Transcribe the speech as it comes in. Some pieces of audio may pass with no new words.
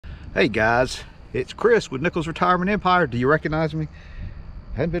Hey guys, it's Chris with Nichols Retirement Empire. Do you recognize me?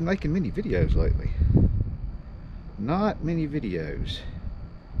 I haven't been making many videos lately. Not many videos.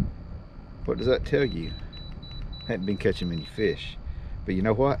 What does that tell you? I haven't been catching many fish. But you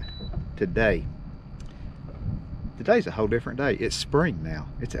know what? Today's a whole different day. It's spring now.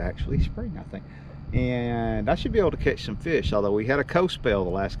 It's actually spring, I think. And I should be able to catch some fish, although we had a cold spell the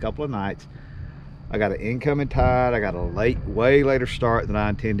last couple of nights. I got an incoming tide. I got a way later start than I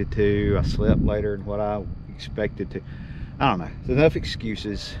intended to. I slept later than what I expected to. I don't know. There's enough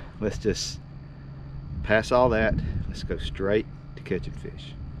excuses. Let's just pass all that. Let's go straight to catching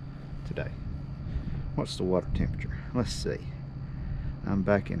fish today. What's the water temperature? Let's see. I'm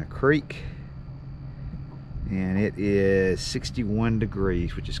back in a creek and it is 61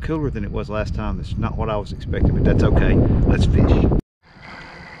 degrees, which is cooler than it was last time. That's not what I was expecting, but that's okay. Let's fish.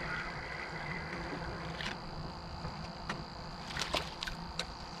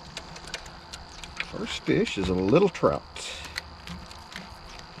 First fish is a little trout.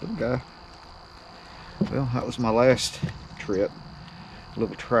 Little guy. Well, that was my last trip.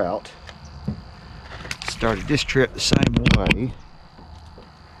 Little trout. Started this trip the same way.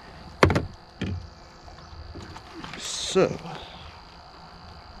 So,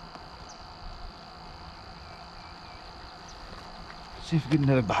 see if we get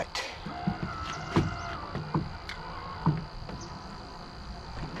another bite.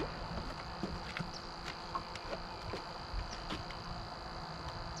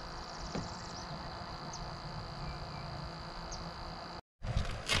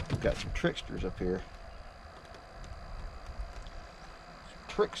 Got some tricksters up here. Some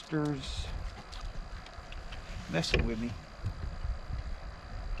tricksters messing with me.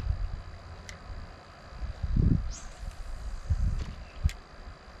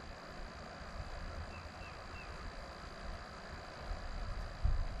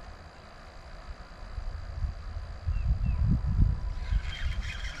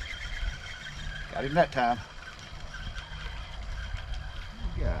 Got him that time.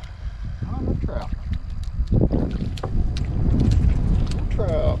 Yeah. Oh, a trout.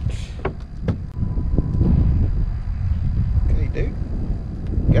 Trout. Okay, dude.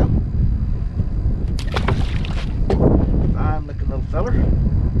 Yeah. Fine looking little feller.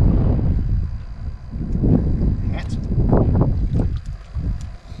 Handsome.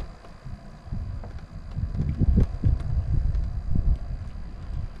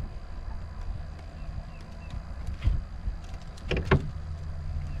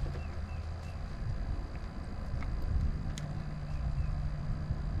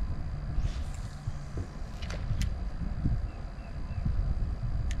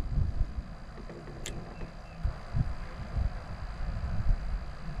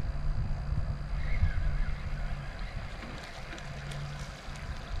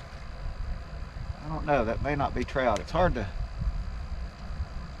 I don't know, that may not be trout. It's hard to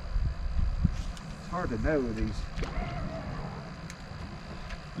know with these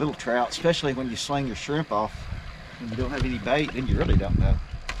little trout, especially when you sling your shrimp off and you don't have any bait. Then you really don't know.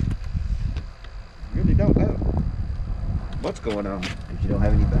 You really don't know what's going on if you don't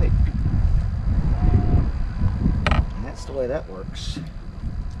have any bait. And that's the way that works.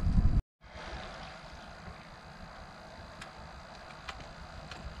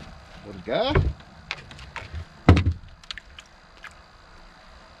 Little guy.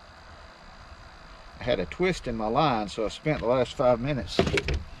 I had a twist in my line, so I spent the last 5 minutes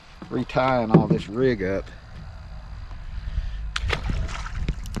retying all this rig up.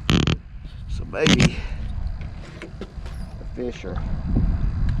 So maybe the fish are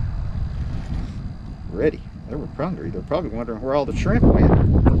ready. They were hungry. They're probably wondering where all the shrimp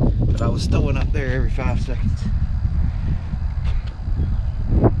went that I was throwing up there every 5 seconds.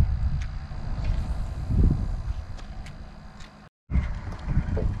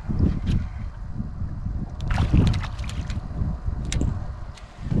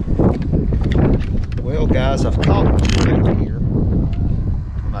 Well guys, I've caught two here.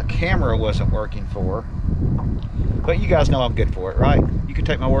 My camera wasn't working for, but you guys know I'm good for it, right? You can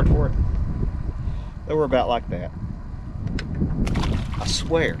take my word for it. They were about like that. I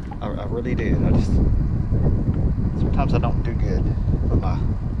swear, I really did. Sometimes I don't do good with my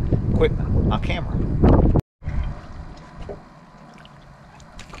equipment, my camera.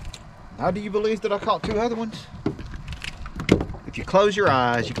 Now do you believe that I caught two other ones? If you close your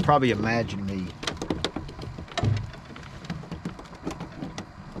eyes, you can probably imagine me.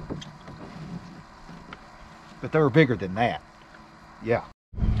 But they were bigger than that. Yeah.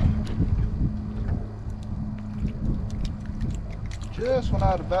 Just when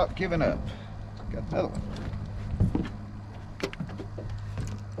I'd about given up. Got another one.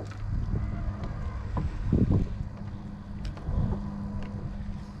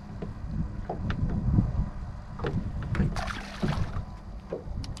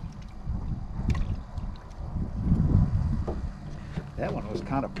 That one was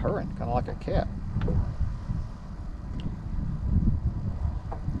kind of purring, kind of like a cat.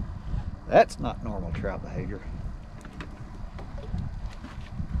 That's not normal trout behavior.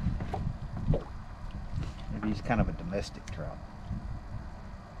 Maybe he's kind of a domestic trout.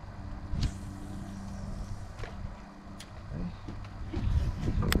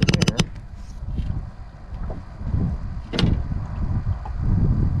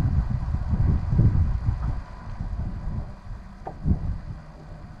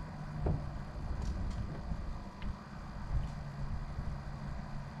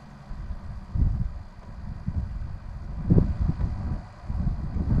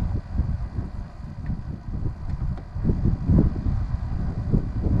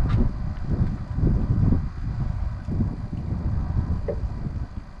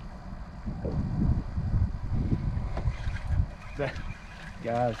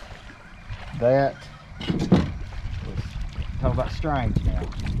 Guys, that was, talk about strange now.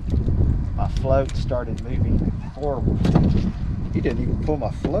 My float started moving forward. He didn't even pull my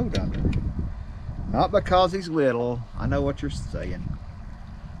float under. Not because he's little, I know what you're saying.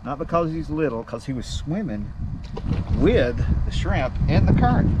 Not because he's little, because he was swimming with the shrimp in the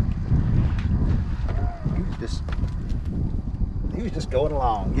current. He was just going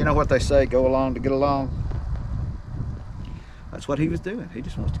along. You know what they say, go along to get along? That's what he was doing. He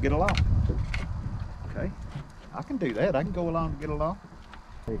just wants to get along. Okay, I can do that. I can go along to get along.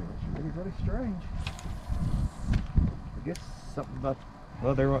 It's really strange. I guess something about,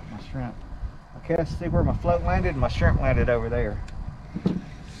 well, there went my shrimp. I can't see where my float landed and my shrimp landed over there.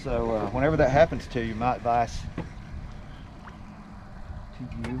 So whenever that happens to you, my advice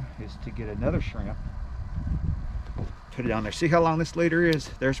to you is to get another shrimp, put it on there. See how long this leader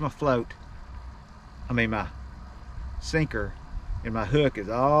is? There's my float. I mean my sinker, and my hook is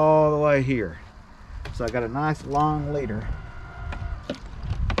all the way here. So I got a nice long leader.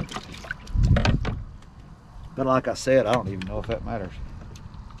 But like I said, I don't even know if that matters.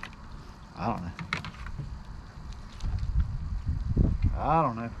 I don't know. I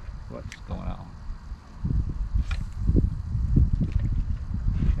don't know what's going on.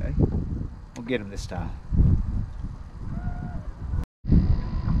 Okay, we'll get him this time.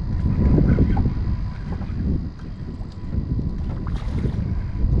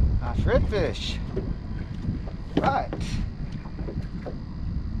 Nice redfish. Right.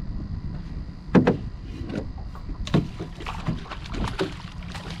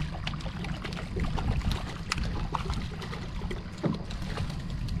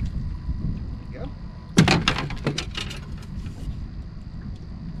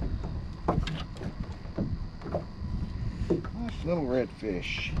 Little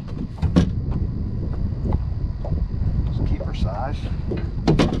redfish. Just keeper size.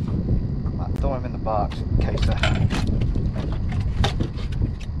 Might throw him in the box in case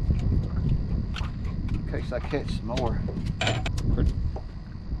I catch some more. Pretty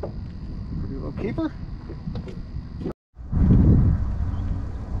little keeper.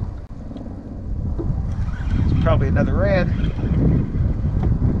 It's probably another red.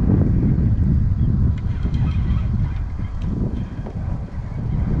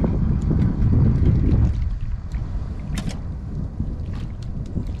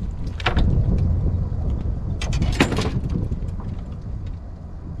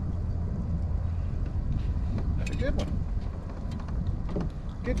 Good one.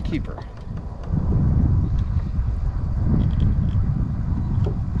 Good keeper.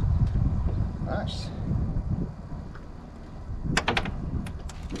 Nice.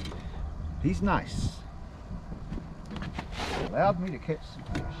 He's nice. Allowed me to catch some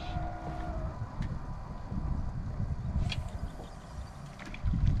fish.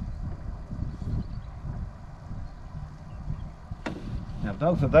 Now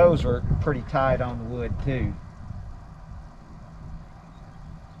both of those are pretty tight on the wood too.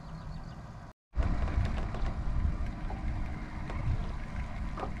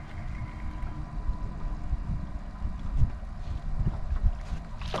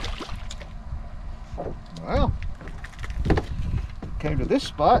 Well, came to this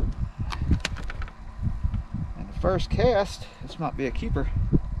spot and the first cast. This might be a keeper.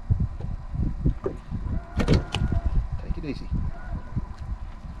 Take it easy.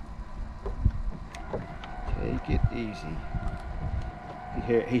 Take it easy.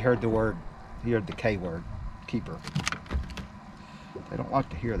 He heard the word. He heard the K word, keeper. They don't like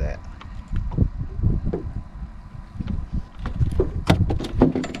to hear that.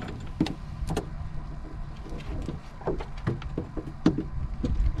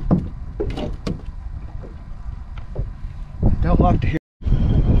 Don't like to hear.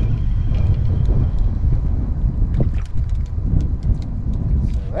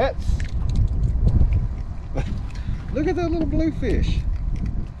 That's look at that little bluefish.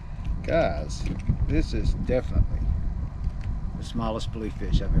 Guys, this is definitely the smallest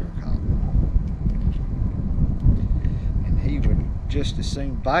bluefish I've ever caught. And he would just as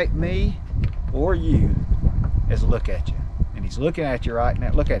soon bite me or you as look at you. And he's looking at you right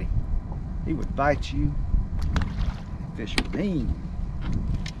now. Look at him. He would bite you. Fish are mean.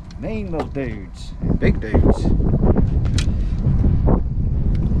 Mean little dudes. And big dudes.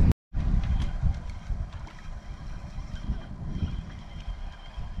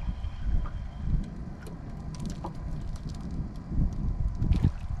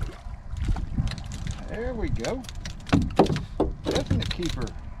 There we go. Definite keeper.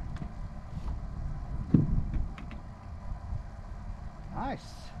 Nice.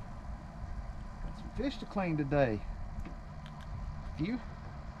 Got some fish to clean today. A few.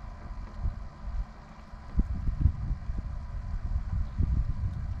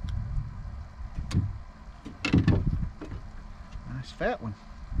 Nice fat one.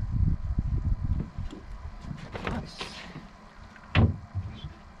 Nice.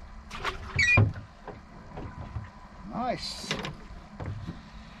 Nice.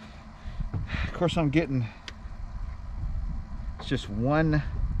 Of course, I'm getting, it's just one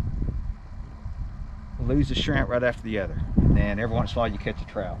lose a shrimp right after the other, and then every once in a while you catch a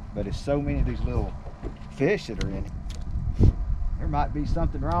trout. But it's so many of these little fish that are in it. There might be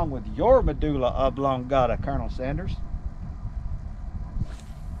something wrong with your medulla oblongata, Colonel Sanders.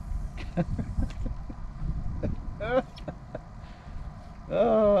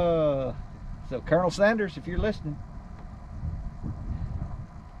 Oh, so Colonel Sanders, if you're listening,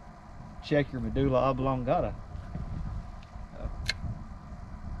 check your medulla oblongata.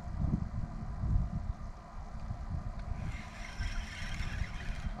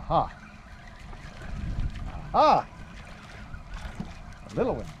 Aha. Aha. A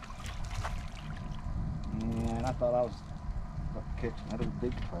little one. And I thought I was about to catch another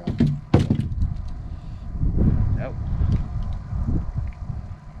big trout. Nope.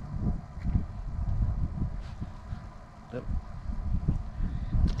 Look.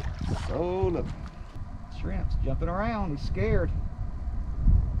 So look. Shrimp's jumping around. He's scared.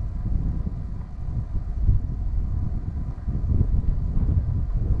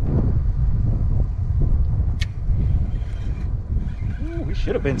 Ooh, he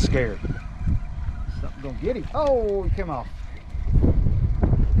should have been scared. Something gonna get him. Oh, he came off.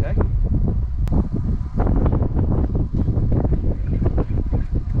 Okay.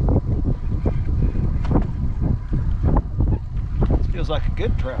 This feels like a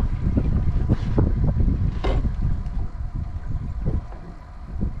good trout.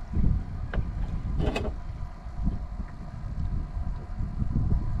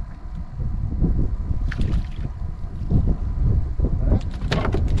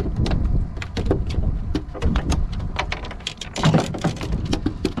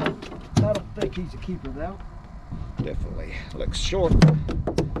 He's a keeper though. Definitely looks short.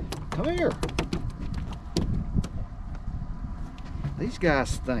 Come here. These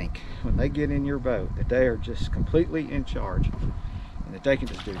guys think when they get in your boat that they are just completely in charge and that they can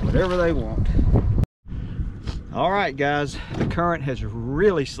just do whatever they want. All right, guys, the current has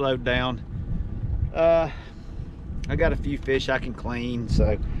really slowed down. I got a few fish I can clean,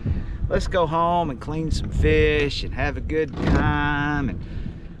 so let's go home and clean some fish and have a good time and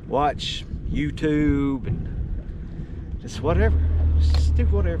watch YouTube and just whatever. Just do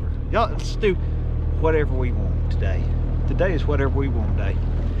whatever. Y'all, let's do whatever we want today. Today is whatever we want day.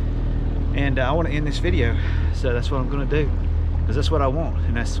 And I want to end this video, so that's what I'm going to do, because that's what I want,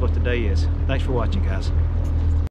 and that's what today is. Thanks for watching, guys.